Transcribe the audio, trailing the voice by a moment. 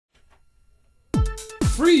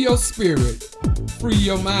Free your spirit, free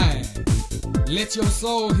your mind. Let your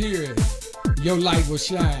soul hear it. Your light will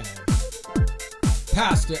shine.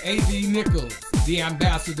 Pastor A.V. Nichols, the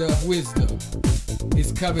ambassador of wisdom,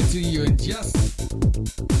 is coming to you in just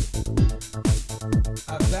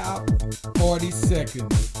about 40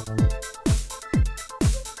 seconds.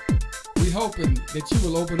 We're hoping that you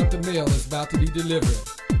will open up the mail that's about to be delivered.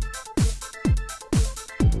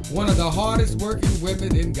 One of the hardest working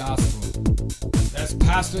women in gospel. That's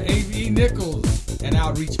Pastor A.V. Nichols, an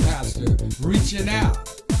outreach pastor, reaching out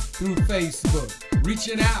through Facebook,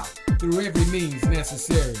 reaching out through every means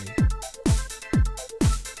necessary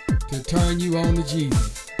to turn you on to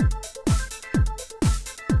Jesus.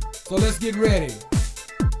 So let's get ready.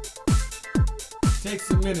 Take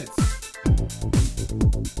some minutes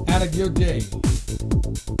out of your day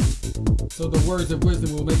so the words of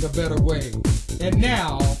wisdom will make a better way. And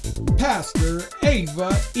now, Pastor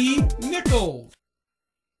Ava E. Nichols.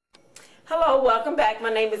 Hello, welcome back. My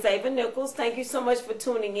name is Ava Nichols. Thank you so much for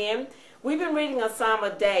tuning in. We've been reading a psalm a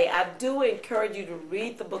day. I do encourage you to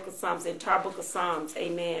read the book of Psalms, the entire book of Psalms.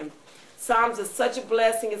 Amen. Psalms is such a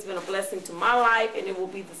blessing. It's been a blessing to my life, and it will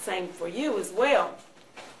be the same for you as well.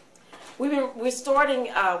 We've been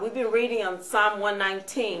reading on Psalm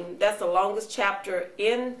 119. That's the longest chapter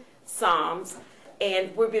in Psalms,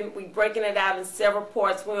 and we're breaking it out in several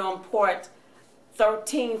parts. We're on part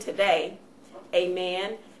 13 today.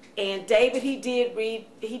 Amen. And David, he did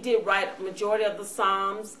write a majority of the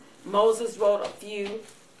Psalms. Moses wrote a few.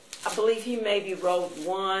 I believe he maybe wrote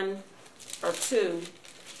one or two.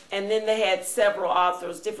 And then they had several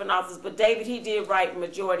authors, different authors. But David, he did write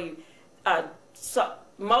majority.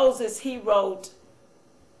 Moses, he wrote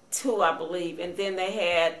two, I believe. And then they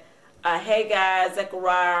had Haggai,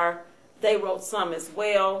 Zechariah. They wrote some as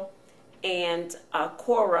well. And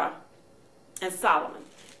Korah and Solomon.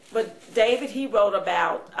 But David, he wrote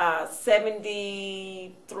about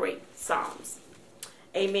 73 Psalms.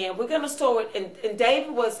 Amen. We're going to start with, and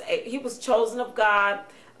David he was chosen of God.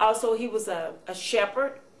 Also, he was a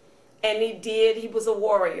shepherd, and he was a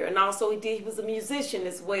warrior, and also he was a musician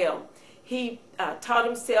as well. He taught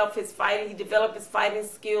himself he developed his fighting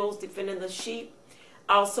skills, defending the sheep.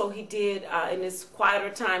 Also, he did, in his quieter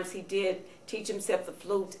times, he did teach himself the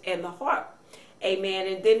flute and the harp. Amen.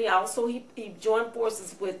 And then he joined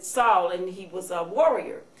forces with Saul, and he was a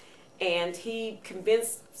warrior. And he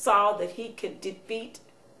convinced Saul that he could defeat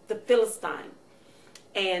the Philistine.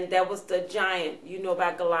 And that was the giant,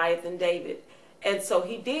 about Goliath and David. And so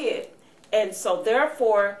he did. And so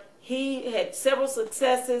therefore, he had several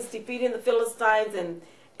successes defeating the Philistines, and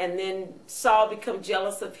then Saul became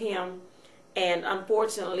jealous of him. And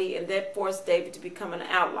unfortunately, and that forced David to become an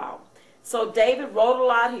outlaw. So David wrote a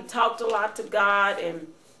lot. He talked a lot to God,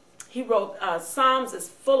 and he wrote Psalms is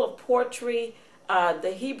full of poetry.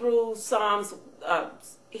 The Hebrew Psalms,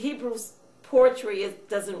 Hebrew's poetry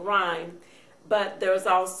doesn't rhyme, but there's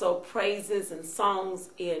also praises and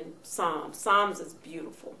songs in Psalms. Psalms is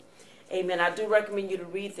beautiful. Amen. I do recommend you to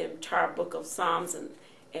read the entire book of Psalms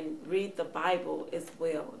and read the Bible as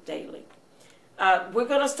well daily. We're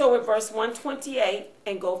going to start with verse 128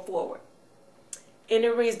 and go forward. And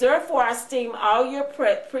it reads, "Therefore I esteem all your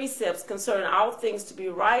precepts concerning all things to be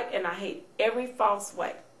right, and I hate every false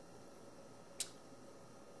way.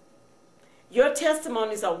 Your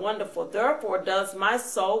testimonies are wonderful. Therefore does my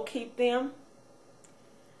soul keep them.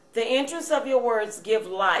 The entrance of your words give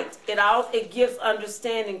light. It gives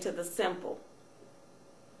understanding to the simple.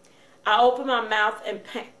 I opened my mouth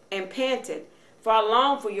and panted, for I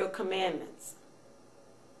long for your commandments.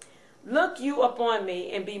 Look you upon me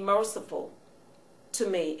and be merciful to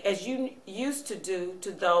me, as you used to do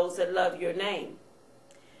to those that love your name.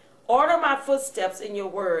 Order my footsteps in your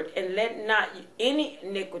word, and let not any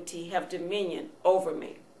iniquity have dominion over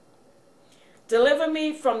me. Deliver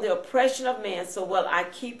me from the oppression of man, so will I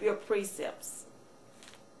keep your precepts.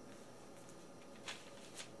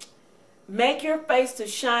 Make your face to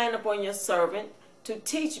shine upon your servant, to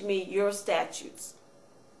teach me your statutes.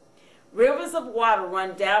 Rivers of water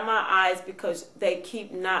run down my eyes, because they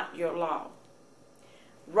keep not your law.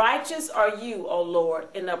 Righteous are you, O Lord,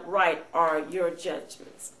 and upright are your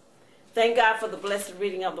judgments." Thank God for the blessed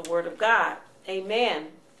reading of the Word of God.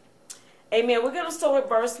 Amen. Amen. We're going to start with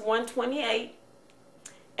verse 128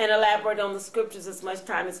 and elaborate on the scriptures as much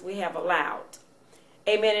time as we have allowed.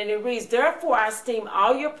 Amen. And it reads, "Therefore I esteem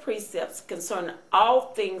all your precepts concerning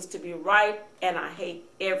all things to be right, and I hate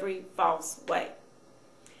every false way."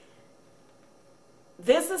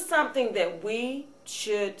 This is something that we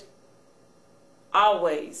should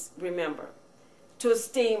always remember, to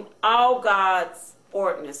esteem all God's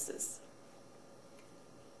ordinances.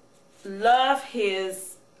 Love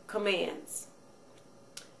his commands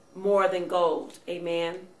more than gold.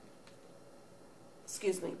 Amen.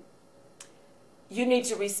 Excuse me. You need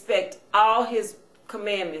to respect all his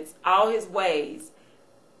commandments, all his ways,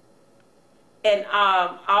 and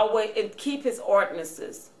always and keep his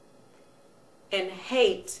ordinances, and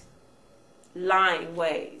hate lying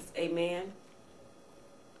ways. Amen.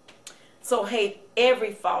 So hate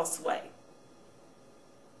every false way.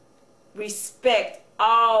 Respect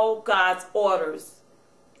all God's orders,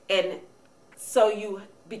 and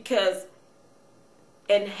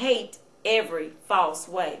hate every false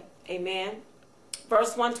way. Amen.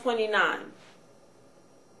 Verse 129.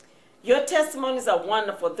 Your testimonies are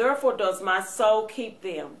wonderful, therefore does my soul keep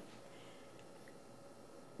them.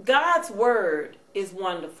 God's word is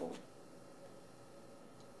wonderful.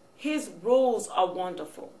 His rules are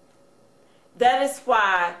wonderful. That is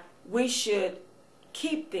why we should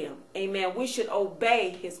keep them. Amen. We should obey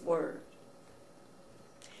his word.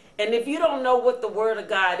 And if you don't know what the word of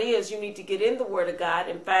God is, you need to get in the word of God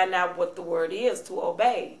and find out what the word is to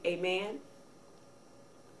obey. Amen.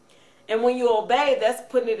 And when you obey, that's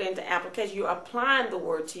putting it into application. You're applying the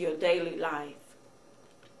word to your daily life.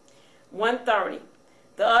 130.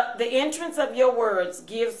 The entrance of your words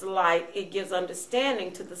gives light. It gives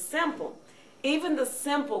understanding to the simple. Even the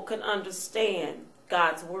simple can understand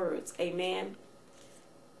God's words. Amen.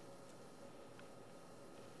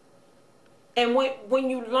 And when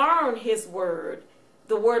you learn his word,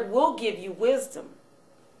 the word will give you wisdom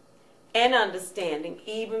and understanding,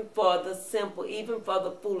 even for the simple, even for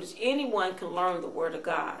the foolish. Anyone can learn the word of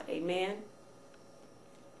God. Amen.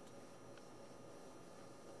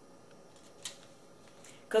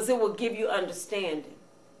 Because it will give you understanding.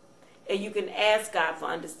 And you can ask God for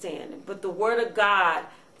understanding. But the word of God,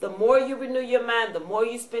 the more you renew your mind, the more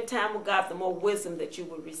you spend time with God, the more wisdom that you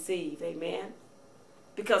will receive. Amen.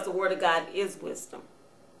 Because the word of God is wisdom.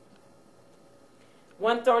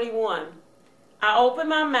 131. I open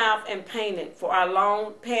my mouth and panted, for I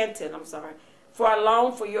long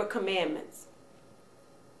for your commandments.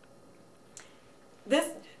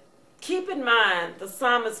 Keep in mind, the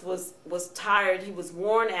psalmist was tired. He was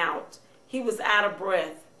worn out. He was out of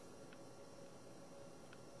breath.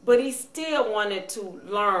 But he still wanted to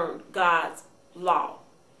learn God's law.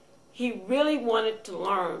 He really wanted to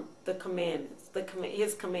learn the commandments,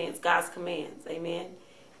 his commands, God's commands. Amen.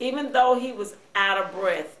 Even though he was out of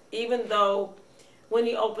breath, even though when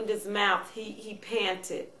he opened his mouth, he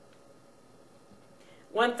panted.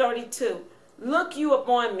 132. Look you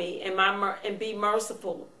upon me and be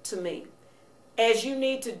merciful to me, as you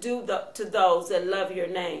need to do to those that love your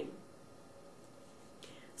name.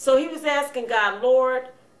 So he was asking God, Lord,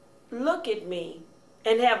 look at me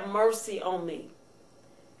and have mercy on me,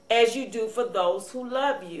 as you do for those who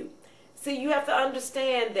love you. See, you have to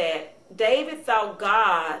understand that David thought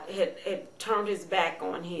God had turned his back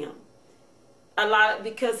on him. A lot,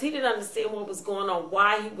 because he didn't understand what was going on,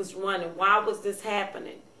 why he was running, why was this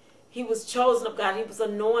happening. He was chosen of God. He was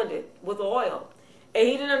anointed with oil. And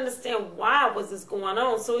he didn't understand why was this going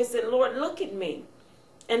on. So he said, Lord, look at me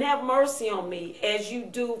and have mercy on me, as you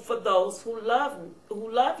do for those who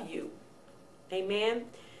love you. Amen.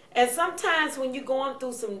 And sometimes when you're going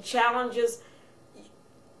through some challenges,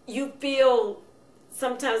 you feel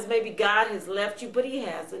sometimes maybe God has left you, but he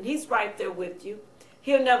hasn't. He's right there with you.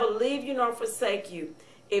 He'll never leave you nor forsake you.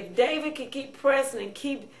 If David could keep pressing and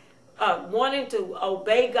keep wanting to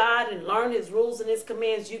obey God and learn his rules and his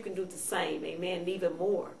commands, you can do the same. Amen. And even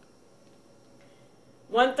more.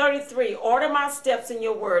 133. Order my steps in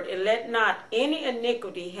your word, and let not any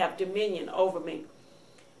iniquity have dominion over me.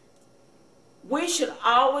 We should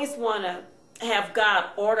always want to have God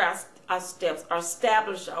order our steps, or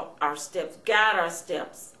establish our steps, guide our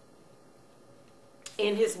steps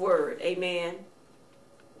in his word. Amen.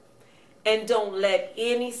 And don't let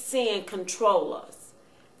any sin control us.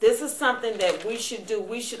 This is something that we should do.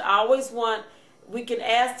 We should always we can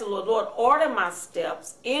ask the Lord, Lord, order my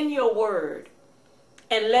steps in your word,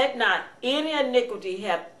 and let not any iniquity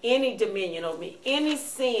have any dominion over me, any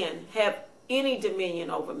sin have any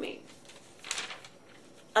dominion over me.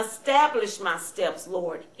 Establish my steps,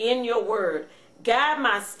 Lord, in your word. Guide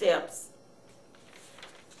my steps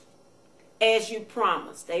as you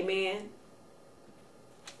promised. Amen.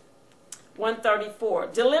 134.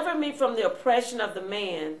 Deliver me from the oppression of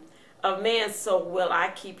man, so will I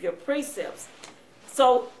keep your precepts.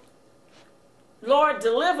 So, Lord,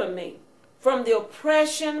 deliver me from the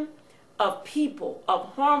oppression of people,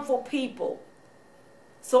 of harmful people,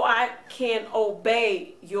 so I can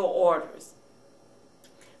obey your orders.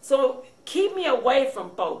 So keep me away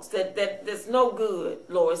from folks that's no good,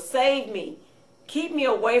 Lord. Save me. Keep me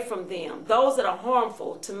away from them, those that are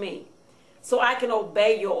harmful to me, so I can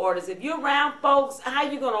obey your orders. If you're around folks, how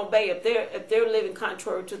are you going to obey if they're living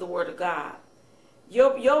contrary to the word of God?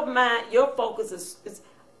 Your mind, your focus is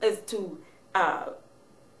to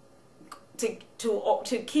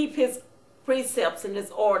keep his precepts and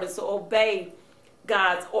his orders, to obey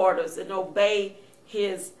God's orders and obey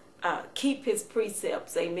his keep his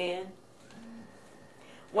precepts. Amen.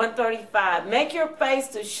 135. Make your face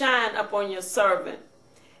to shine upon your servant,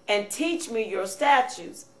 and teach me your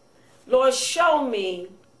statutes. Lord, show me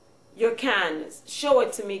your kindness. Show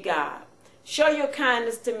it to me, God. Show your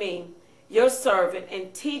kindness to me, your servant,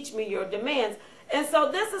 and teach me your demands. And so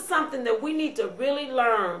this is something that we need to really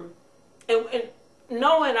learn, and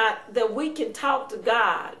knowing that we can talk to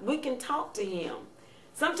God. We can talk to him.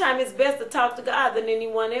 Sometimes it's best to talk to God than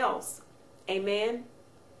anyone else. Amen.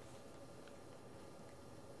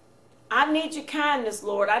 I need your kindness,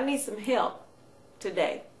 Lord. I need some help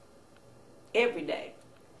today, every day.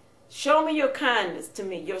 Show me your kindness to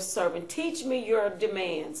me, your servant. Teach me your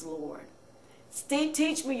demands, Lord.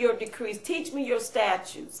 Teach me your decrees. Teach me your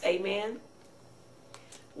statutes. Amen.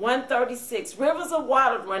 136. Rivers of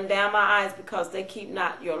water run down my eyes because they keep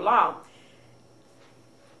not your law.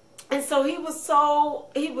 And so he was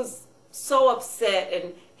so upset,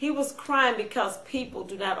 and he was crying because people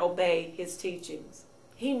do not obey his teachings.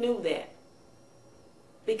 He knew that,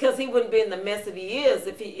 because he wouldn't be in the mess that he is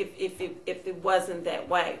if it wasn't that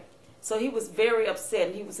way. So he was very upset,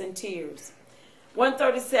 and he was in tears.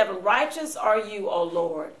 137. Righteous are you, O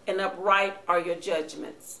Lord, and upright are your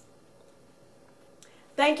judgments.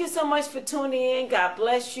 Thank you so much for tuning in. God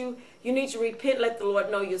bless you. You need to repent. Let the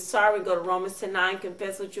Lord know you're sorry. Go to Romans 10:9.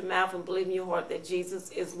 Confess with your mouth and believe in your heart that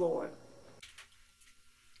Jesus is Lord.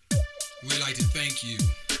 We'd like to thank you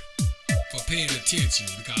for paying attention,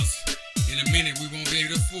 because in a minute we won't be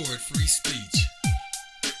able to afford free speech.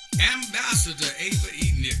 Ambassador Ava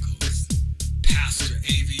E. Nichols, Pastor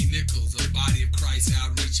Ava E. Nichols of Body of Christ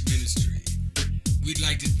Outreach Ministry. We'd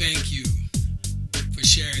like to thank you for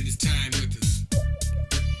sharing this time with us.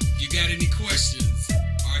 If you got any questions,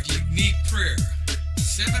 or if you need prayer,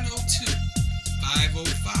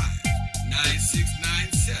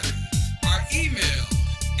 702-505-9697. Or email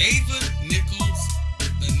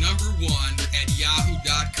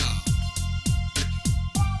avanichols1@yahoo.com.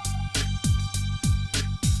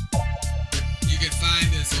 You can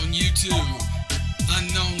find us on YouTube,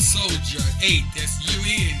 Unknown Soldier 8. That's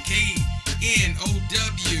UNKNOWNSOULDIER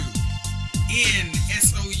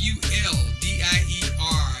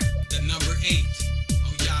 8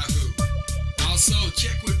 on Yahoo. Also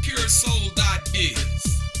check with puresoul.biz.